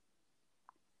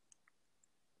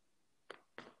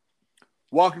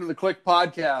Welcome to the Click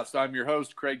Podcast. I'm your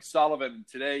host, Craig Sullivan.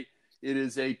 Today, it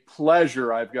is a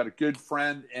pleasure. I've got a good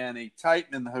friend and a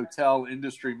titan in the hotel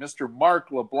industry, Mr. Mark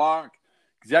LeBlanc,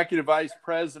 Executive Vice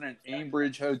President,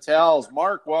 Aimbridge Hotels.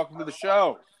 Mark, welcome to the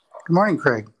show. Good morning,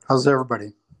 Craig. How's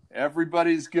everybody?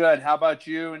 Everybody's good. How about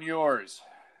you and yours?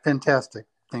 Fantastic.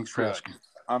 Thanks for asking.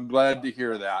 I'm glad to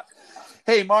hear that.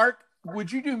 Hey, Mark,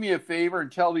 would you do me a favor and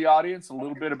tell the audience a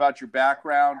little bit about your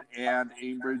background and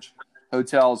Aimbridge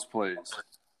Hotels, please?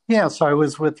 Yeah, so I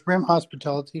was with Rim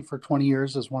Hospitality for 20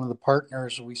 years as one of the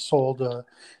partners. We sold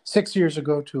 6 years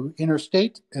ago to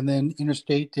Interstate, and then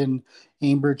Interstate and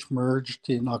Aimbridge merged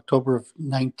in October of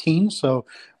 19. So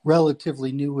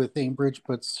relatively new with Aimbridge,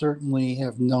 but certainly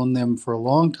have known them for a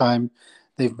long time.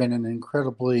 They've been an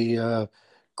incredibly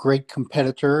great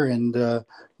competitor and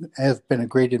have been a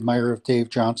great admirer of Dave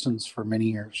Johnson's for many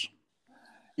years.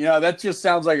 You know, that just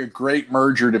sounds like a great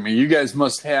merger to me. You guys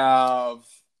must have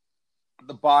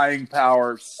the buying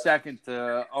power second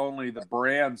to only the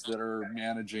brands that are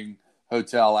managing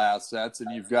hotel assets,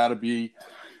 and you've got to be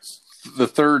the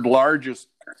third largest,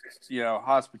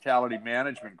 hospitality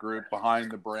management group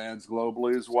behind the brands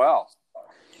globally as well.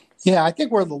 Yeah, I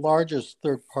think we're the largest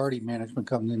third-party management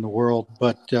company in the world,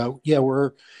 but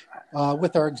we're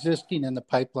with our existing in the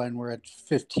pipeline, we're at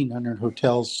 1,500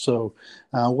 hotels, so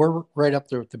we're right up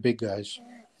there with the big guys.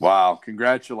 Wow,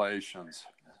 congratulations.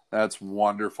 That's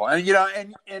wonderful. And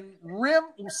and RIM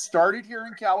started here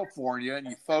in California, and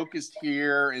you focused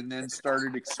here and then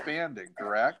started expanding,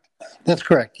 correct? That's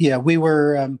correct. Yeah, we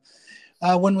were,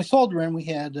 when we sold RIM, we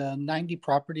had 90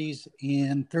 properties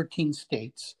in 13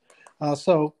 states.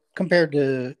 So compared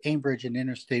to Aimbridge and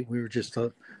Interstate, we were just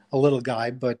a little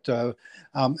guy. But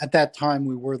at that time,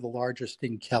 we were the largest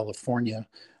in California.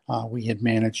 We had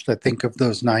managed, I think, of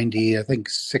those 90, I think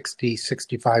 60,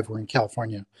 65 were in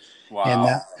California. Wow.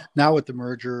 And now with the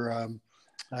merger,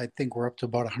 I think we're up to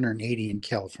about 180 in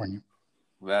California.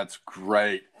 That's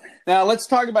great. Now, let's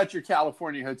talk about your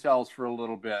California hotels for a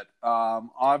little bit.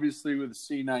 Obviously, with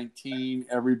C-19,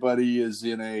 everybody is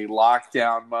in a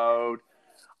lockdown mode.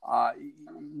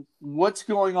 What's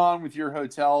going on with your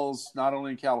hotels, not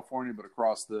only in California, but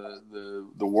across the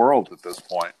world at this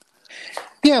point?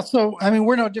 Yeah, so,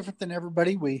 we're no different than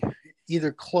everybody. We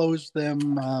either closed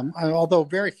them, although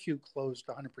very few closed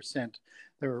 100%.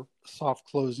 There were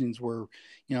soft closings where,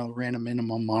 ran a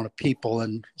minimum amount of people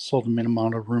and sold a minimum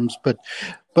amount of rooms. But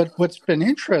what's been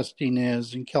interesting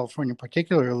is, in California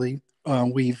particularly,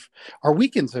 our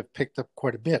weekends have picked up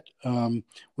quite a bit.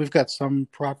 We've got some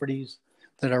properties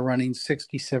that are running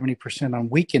 60, 70% on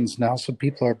weekends now, so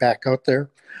people are back out there.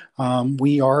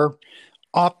 We are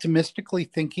optimistically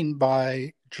thinking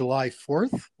by July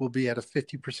 4th, we'll be at a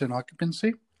 50%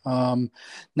 occupancy.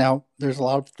 Now, there's a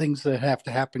lot of things that have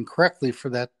to happen correctly for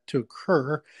that to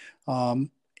occur. And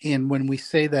when we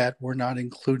say that, we're not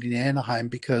including Anaheim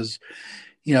because,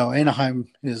 Anaheim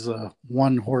is a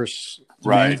one-horse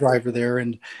driver there.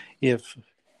 And if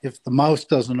the mouse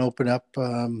doesn't open up,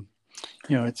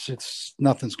 it's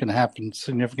nothing's going to happen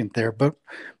significant there. But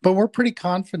we're pretty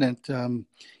confident.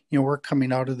 We're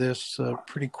coming out of this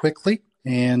pretty quickly.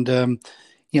 And,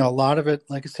 a lot of it,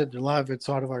 like I said, a lot of it's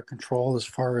out of our control as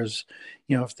far as,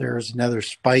 if there's another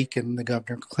spike and the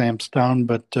governor clamps down.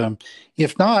 But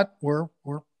if not, we're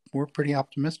pretty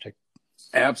optimistic.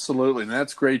 Absolutely. And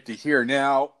that's great to hear.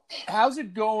 Now, how's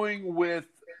it going with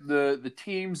the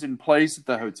teams in place at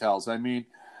the hotels?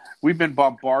 We've been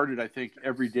bombarded, I think,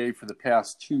 every day for the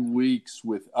past 2 weeks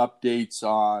with updates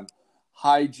on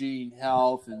hygiene,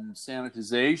 health, and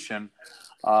sanitization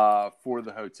for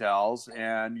the hotels.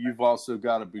 And you've also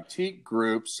got a boutique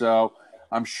group, so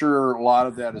I'm sure a lot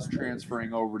of that is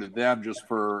transferring over to them just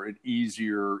for an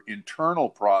easier internal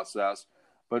process.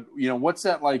 But, what's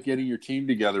that like getting your team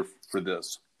together for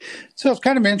this? So it's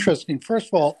kind of interesting. First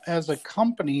of all, as a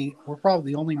company, we're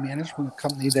probably the only management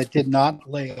company that did not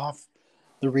lay off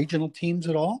the regional teams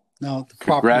at all. Now, the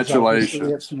congratulations.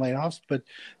 We had some layoffs, but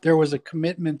there was a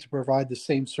commitment to provide the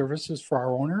same services for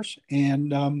our owners,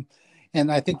 and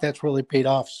I think that's really paid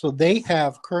off. So they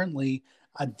have currently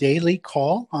a daily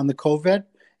call on the COVID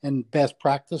and best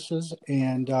practices,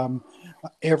 and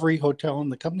every hotel in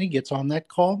the company gets on that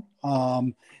call.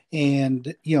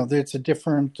 And there's a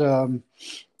different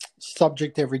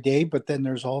subject every day, but then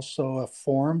there's also a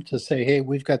forum to say, hey,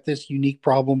 we've got this unique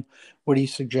problem. What do you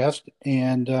suggest?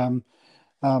 And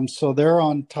so they're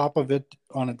on top of it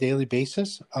on a daily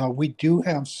basis. We do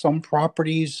have some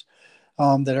properties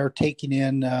that are taking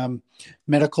in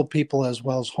medical people as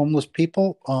well as homeless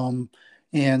people.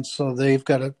 And so they've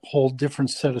got a whole different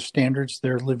set of standards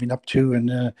they're living up to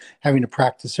and having to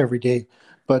practice every day.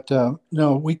 But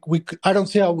no, I don't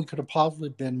see how we could have possibly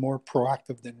been more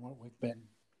proactive than what we've been.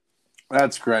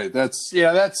 That's great.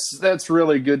 That's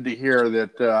really good to hear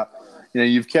that.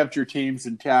 You've kept your teams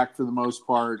intact for the most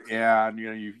part, and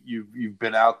you've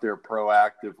been out there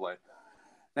proactively.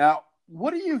 Now,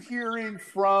 what are you hearing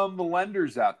from the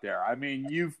lenders out there? I mean,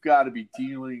 you've got to be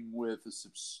dealing with a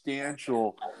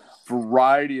substantial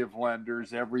variety of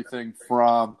lenders, everything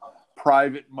from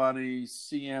private money,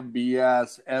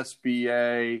 CMBS,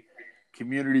 SBA,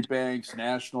 community banks,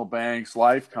 national banks,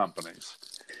 life companies.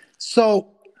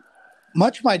 So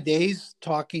much of my days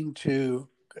talking to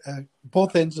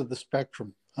both ends of the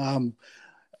spectrum.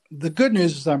 The good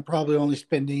news is I'm probably only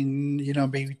spending,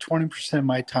 maybe 20% of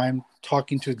my time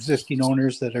talking to existing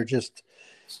owners that are just,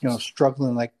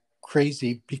 struggling like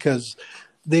crazy because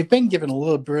they've been given a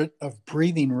little bit of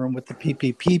breathing room with the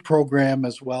PPP program,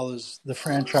 as well as the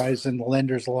franchise and the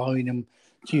lenders allowing them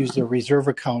to use their reserve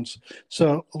accounts.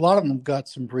 So a lot of them got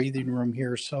some breathing room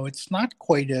here. So it's not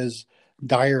quite as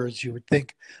dire as you would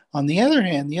think. On the other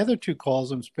hand, the other two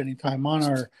calls I'm spending time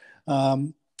on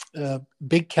are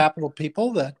big capital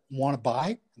people that want to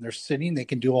buy. And they're sitting, they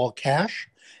can do all cash,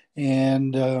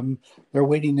 and they're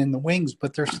waiting in the wings.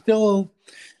 But there's still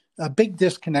a big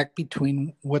disconnect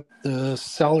between what the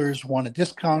sellers want to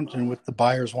discount and what the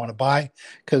buyers want to buy,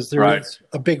 because there is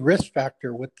a big risk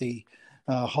factor with the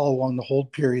how long the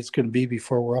hold period is going to be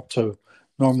before we're up to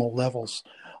normal levels.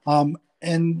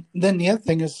 And then the other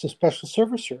thing is the special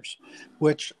servicers,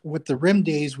 which with the RIM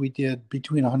days we did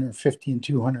between 150 and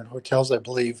 200 hotels, I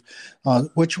believe,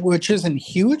 which isn't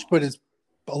huge, but it's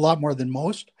a lot more than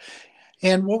most.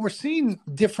 And what we're seeing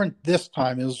different this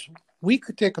time is we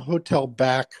could take a hotel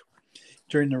back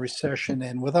during the recession,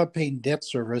 and without paying debt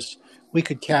service, we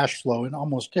could cash flow in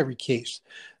almost every case.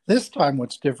 This time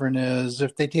what's different is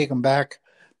if they take them back,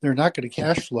 they're not going to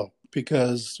cash flow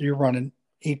because you're running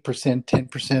 8%,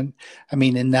 10%. I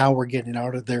mean, and now we're getting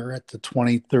out of there at the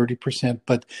 20, 30%,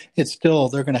 but it's still,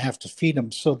 they're going to have to feed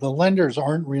them. So the lenders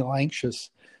aren't real anxious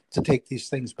to take these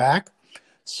things back.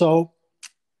 So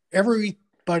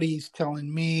everybody's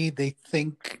telling me they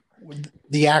think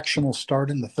the action will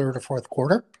start in the third or fourth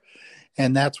quarter,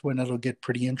 and that's when it'll get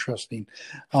pretty interesting.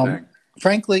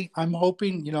 Frankly, I'm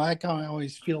hoping, I kind of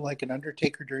always feel like an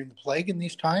undertaker during the plague in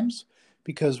these times,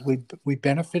 because we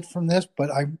benefit from this.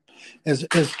 But I'm as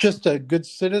just a good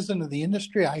citizen of the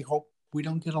industry, I hope we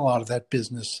don't get a lot of that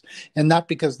business, and not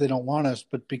because they don't want us,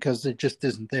 but because it just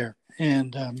isn't there.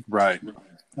 And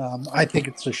I think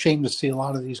it's a shame to see a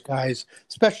lot of these guys,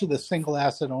 especially the single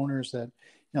asset owners, that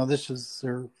this is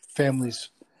their families,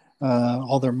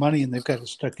 all their money, and they've got it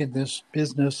stuck in this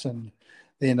business, and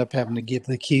they end up having to give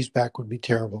the keys back. Would be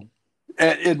terrible.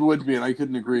 It would be, and I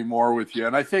couldn't agree more with you.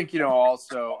 And I think,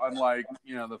 also, unlike,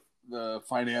 the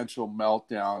financial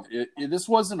meltdown, this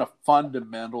wasn't a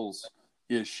fundamentals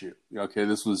issue. Okay,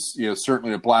 this was,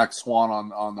 certainly a black swan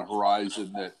on the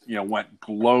horizon that, went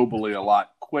globally a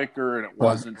lot quicker, and it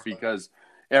wasn't because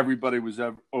everybody was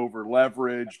over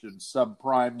leveraged and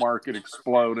subprime market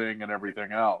exploding and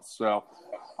everything else. So,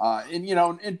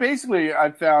 and basically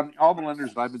I found all the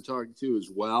lenders that I've been talking to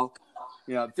as well,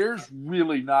 there's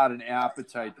really not an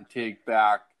appetite to take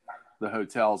back the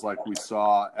hotels like we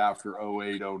saw after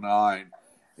 08, 09.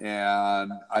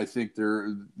 And I think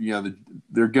they're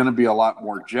going to be a lot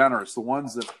more generous. The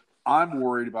ones that I'm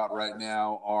worried about right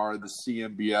now are the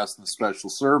CMBS and the special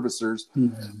servicers,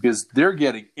 because they're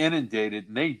getting inundated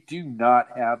and they do not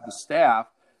have the staff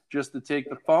just to take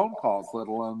the phone calls, let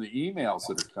alone the emails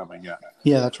that are coming in.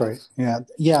 Yeah, that's right.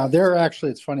 Yeah. They're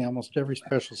actually, it's funny, almost every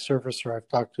special servicer I've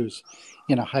talked to is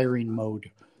in a hiring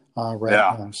mode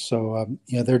now. So,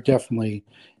 they're definitely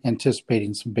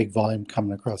anticipating some big volume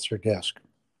coming across their desk.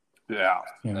 Yeah,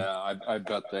 I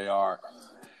bet they are.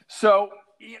 So,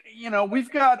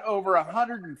 we've got over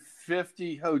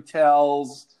 150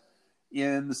 hotels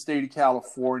in the state of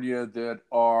California that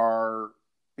are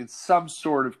in some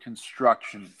sort of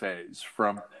construction phase,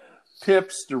 from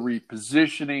PIPs to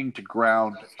repositioning to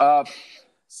ground up.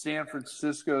 San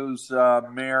Francisco's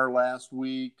mayor last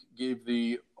week gave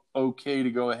the okay to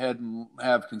go ahead and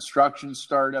have construction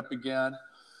start up again.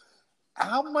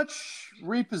 How much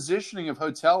repositioning of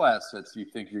hotel assets do you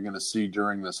think you're going to see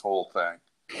during this whole thing?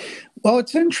 Well,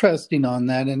 it's interesting on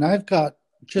that. And I've got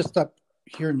just up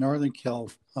here in Northern Cal,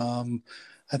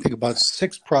 I think about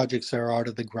 6 projects that are out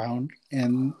of the ground,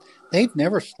 and they've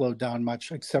never slowed down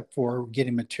much except for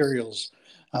getting materials.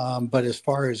 But as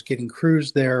far as getting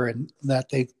crews there, and that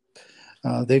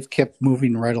they've kept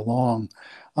moving right along.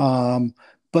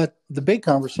 But the big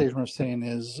conversation we're saying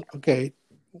is, okay,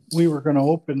 we were going to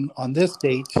open on this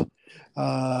date,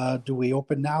 do we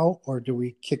open now or do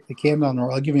we kick the can down the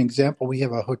road? I'll give you an example. We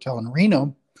have a hotel in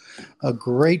Reno, a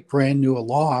great brand new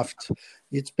loft.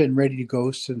 It's been ready to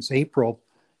go since April,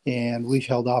 and we've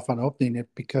held off on opening it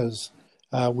because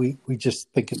we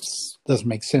just think it doesn't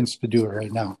make sense to do it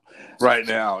right now. Right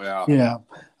now, yeah.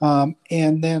 Yeah.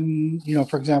 And then,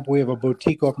 for example, we have a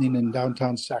boutique opening in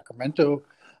downtown Sacramento,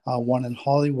 one in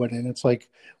Hollywood, and it's like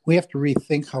we have to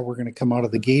rethink how we're going to come out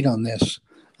of the gate on this.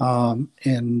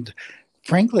 And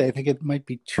frankly, I think it might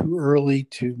be too early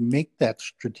to make that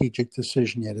strategic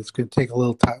decision yet. It's going to take a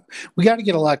little time. We got to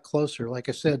get a lot closer. Like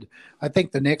I said, I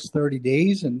think the next 30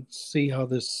 days and see how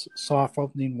this soft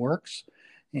opening works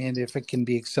and if it can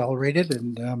be accelerated.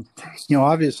 And,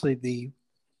 obviously the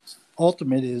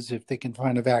ultimate is if they can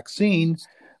find a vaccine,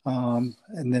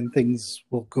 and then things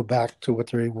will go back to what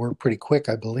they were pretty quick,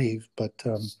 I believe. But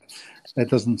that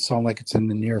doesn't sound like it's in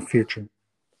the near future.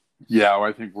 Yeah, well,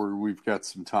 I think we've got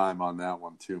some time on that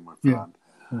one too, my friend.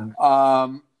 Yeah.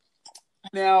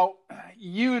 Now,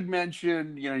 you had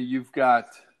mentioned, you've got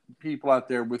people out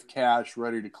there with cash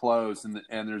ready to close, and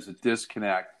there's a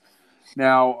disconnect.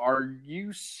 Now, are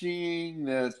you seeing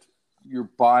that your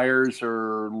buyers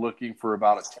are looking for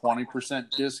about a 20%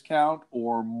 discount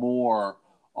or more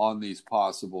on these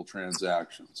possible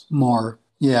transactions? More,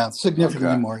 yeah,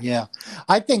 significantly more, yeah.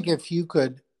 I think if you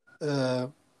could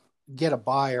get a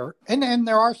buyer, and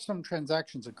there are some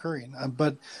transactions occurring,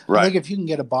 but I think if you can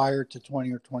get a buyer to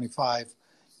 20 or 25,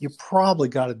 you probably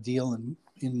got a deal in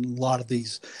a lot of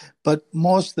these. But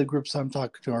most of the groups I'm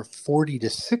talking to are 40 to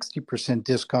 60%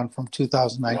 discount from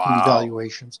 2019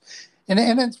 valuations. And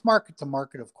it's market to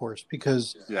market, of course,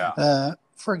 because,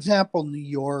 for example, New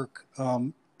York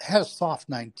had a soft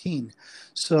 19.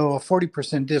 So a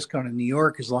 40% discount in New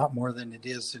York is a lot more than it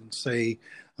is in, say,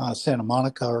 Santa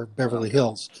Monica or Beverly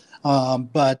Hills.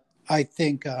 But I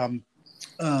think, I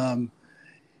think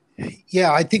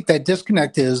that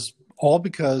disconnect is all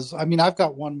because, I've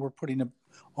got one we're putting an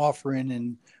offer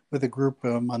in with a group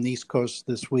on the East Coast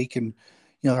this week. And,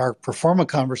 our pro forma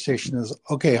conversation is,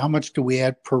 okay, how much do we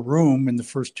add per room in the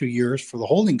first 2 years for the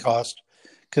holding cost?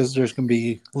 Because there's going to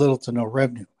be little to no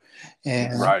revenue.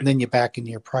 And then you back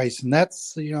into your price. And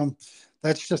that's,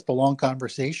 that's just a long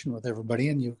conversation with everybody.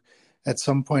 And at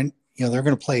some point, they're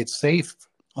going to play it safe.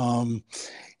 And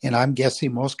I'm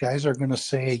guessing most guys are going to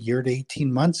say a year to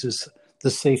 18 months is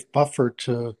the safe buffer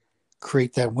to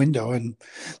create that window. And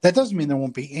that doesn't mean there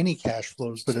won't be any cash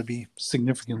flows, but it'll be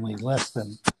significantly less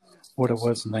than what it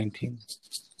was in 19.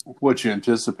 What you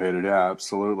anticipated, yeah,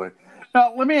 absolutely.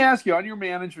 Now, let me ask you, on your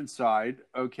management side,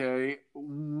 okay,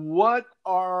 what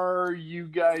are you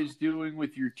guys doing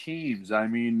with your teams?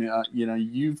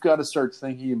 You've got to start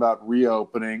thinking about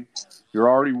reopening. You're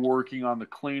already working on the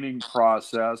cleaning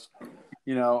process.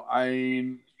 You've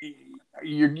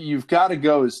got to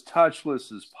go as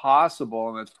touchless as possible,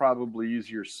 and that's probably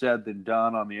easier said than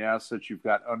done on the assets you've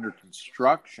got under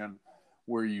construction,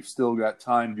 where you've still got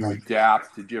time to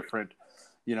adapt to different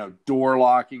door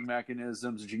locking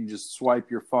mechanisms that you can just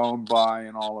swipe your phone by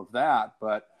and all of that.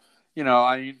 But,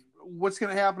 what's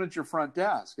going to happen at your front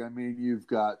desk? You've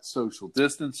got social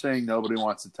distancing. Nobody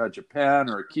wants to touch a pen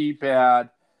or a keypad.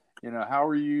 How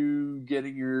are you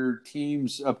getting your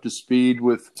teams up to speed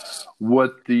with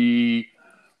what the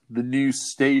new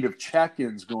state of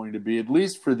check-in is going to be, at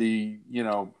least for the,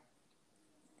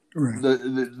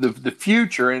 the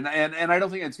future, and I don't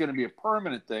think it's going to be a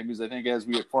permanent thing, because I think as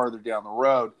we get farther down the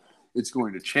road, it's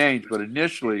going to change. But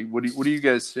initially, what are you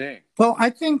guys seeing? Well, I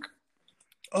think,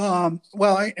 in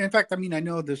fact, I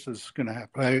know this is going to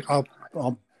happen. I'll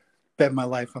bet my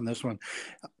life on this one.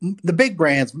 The big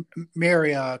brands,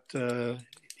 Marriott,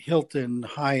 Hilton,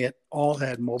 Hyatt, all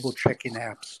had mobile check-in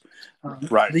apps.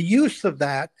 The use of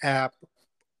that app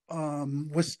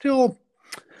was still,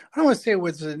 I don't want to say it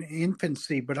was in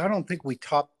infancy, but I don't think we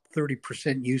topped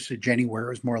 30% usage anywhere.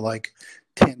 It was more like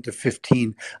 10 to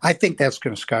 15. I think that's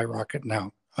going to skyrocket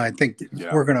now. I think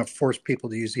we're going to force people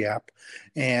to use the app,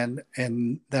 and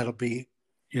that'll be,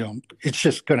 it's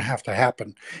just going to have to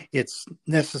happen. It's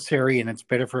necessary and it's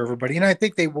better for everybody. And I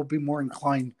think they will be more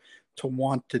inclined to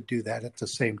want to do that at the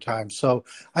same time. So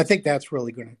I think that's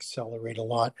really going to accelerate a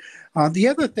lot. The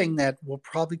other thing that will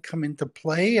probably come into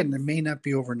play, and it may not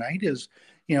be overnight, is,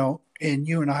 and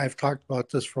you and I have talked about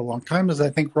this for a long time, is I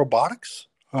think robotics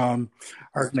are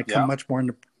going to come much more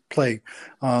into play.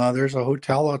 There's a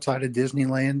hotel outside of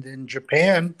Disneyland in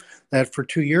Japan that for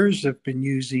 2 years have been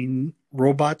using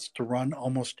robots to run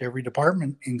almost every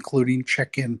department, including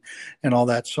check-in and all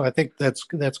that. So I think that's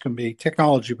going to be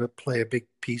technology, but play a big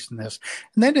piece in this.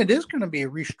 And then it is going to be a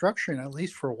restructuring, at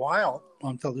least for a while,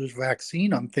 until there's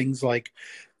vaccine on things like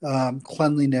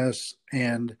cleanliness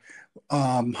and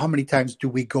how many times do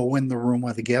we go in the room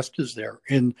while the guest is there?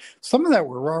 And some of that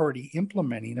we're already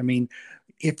implementing. I mean,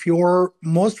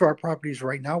 most of our properties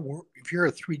right now, if you're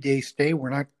a 3-day stay,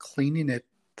 we're not cleaning it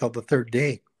till the third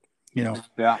day. Yeah.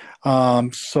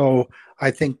 So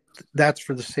I think that's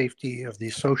for the safety of the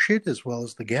associate as well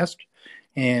as the guest.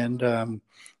 And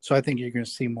so I think you're going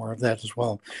to see more of that as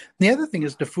well. And the other thing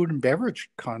is the food and beverage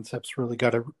concepts really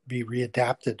got to be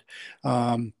readapted.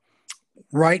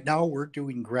 Right now we're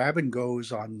doing grab and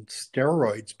goes on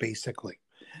steroids, basically.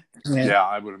 Yeah,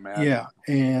 I would imagine. Yeah.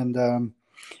 And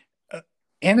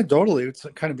anecdotally, it's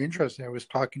kind of interesting. I was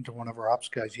talking to one of our ops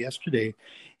guys yesterday,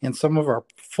 and some of our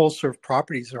full serve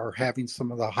properties are having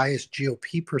some of the highest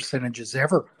GOP percentages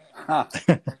ever. Huh.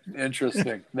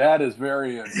 Interesting. That is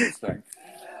very interesting.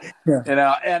 Yeah.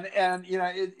 And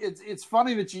it's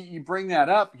funny that you bring that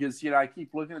up because I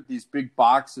keep looking at these big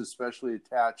boxes, especially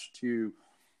attached to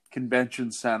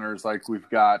convention centers like we've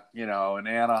got in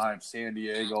Anaheim, San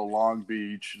Diego, Long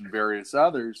Beach, and various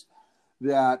others.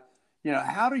 That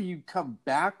how do you come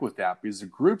back with that? Because the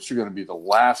groups are going to be the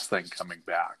last thing coming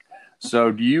back.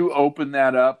 So do you open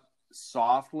that up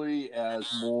softly as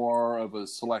more of a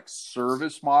select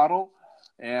service model?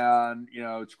 And,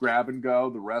 it's grab and go.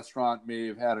 The restaurant may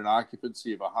have had an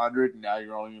occupancy of 100, and now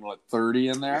you're only going to let 30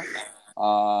 in there.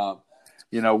 How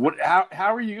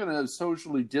are you going to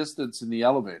socially distance in the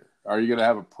elevator? Are you going to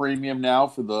have a premium now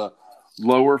for the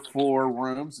lower floor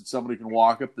rooms that somebody can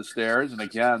walk up the stairs? And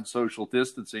again, social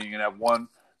distancing, you're going to have one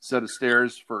set of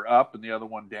stairs for up and the other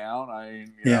one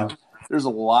down. There's a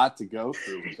lot to go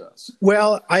through with this.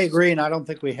 Well, I agree. And I don't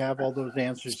think we have all those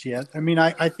answers yet. I mean,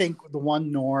 I think the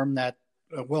one norm that,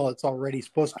 it's already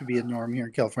supposed to be a norm here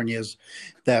in California is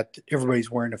that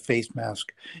everybody's wearing a face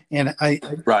mask. And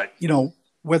right.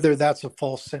 Whether that's a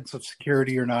false sense of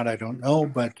security or not, I don't know,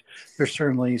 but there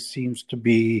certainly seems to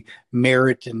be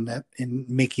merit in that, in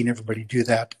making everybody do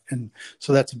that. And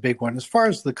so that's a big one. As far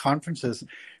as the conferences,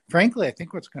 frankly, I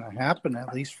think what's going to happen,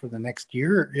 at least for the next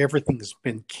year, everything's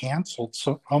been canceled.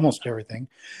 So almost everything,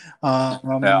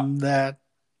 that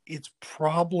it's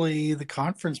probably the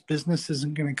conference business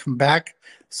isn't going to come back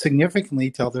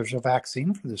significantly till there's a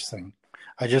vaccine for this thing.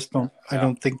 I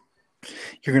don't think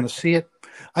you're going to see it.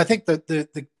 I think that the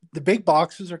big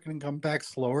boxes are going to come back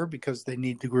slower because they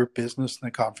need the group business and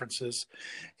the conferences,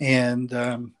 and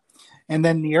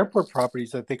then the airport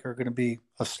properties I think are going to be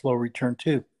a slow return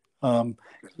too.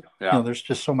 There's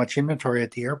just so much inventory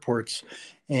at the airports,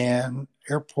 and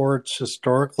airports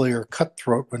historically are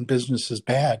cutthroat when business is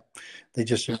bad.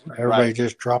 Everybody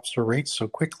just drops their rates so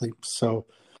quickly. So.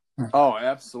 Oh,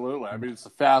 absolutely. I mean, it's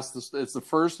the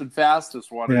first and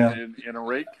fastest one in a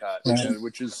rate cut,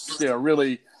 which is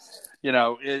really,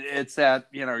 it's that,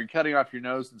 you're cutting off your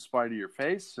nose in spite of your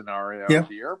face scenario at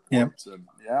the airports. And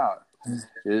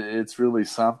it's really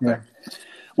something. Yeah.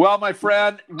 Well, my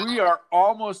friend, we are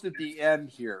almost at the end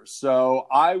here. So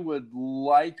I would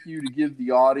like you to give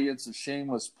the audience a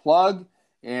shameless plug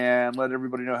and let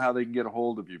everybody know how they can get a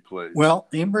hold of you, please. Well,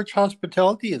 Ambridge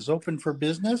Hospitality is open for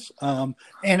business.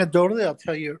 Anecdotally, I'll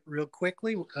tell you real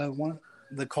quickly, one of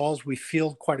the calls we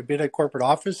field quite a bit at corporate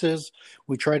offices,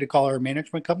 we try to call our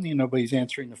management company and nobody's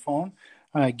answering the phone.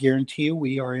 I guarantee you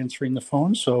we are answering the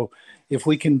phone. So if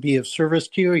we can be of service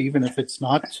to you, even if it's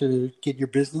not to get your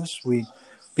business, we'd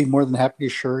be more than happy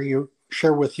to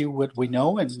share with you what we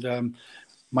know. And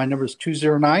my number is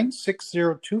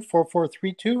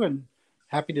 209-602-4432, and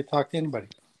happy to talk to anybody.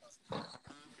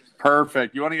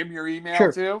 Perfect. You want to give me your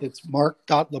email too? It's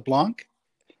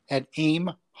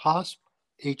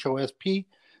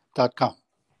mark.leblanc@aimhosp.com.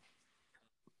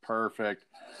 Perfect.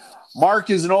 Mark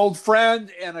is an old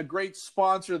friend and a great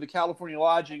sponsor of the California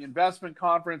Lodging Investment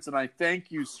Conference, and I thank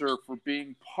you, sir, for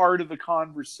being part of the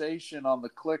conversation on the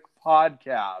Click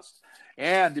podcast.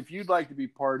 And if you'd like to be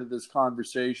part of this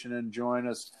conversation and join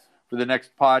us for the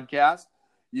next podcast,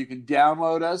 you can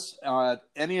download us at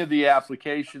any of the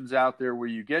applications out there where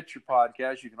you get your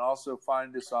podcast. You can also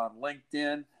find us on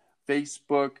LinkedIn,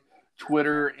 Facebook,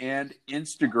 Twitter, and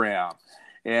Instagram.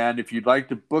 And if you'd like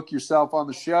to book yourself on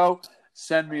the show,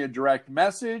 send me a direct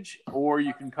message, or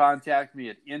you can contact me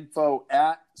at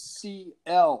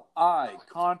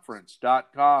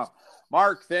info@cliconference.com.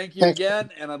 Mark, thank you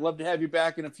again, and I'd love to have you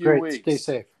back in a few weeks. Stay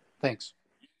safe. Thanks.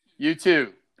 You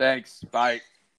too. Thanks. Bye.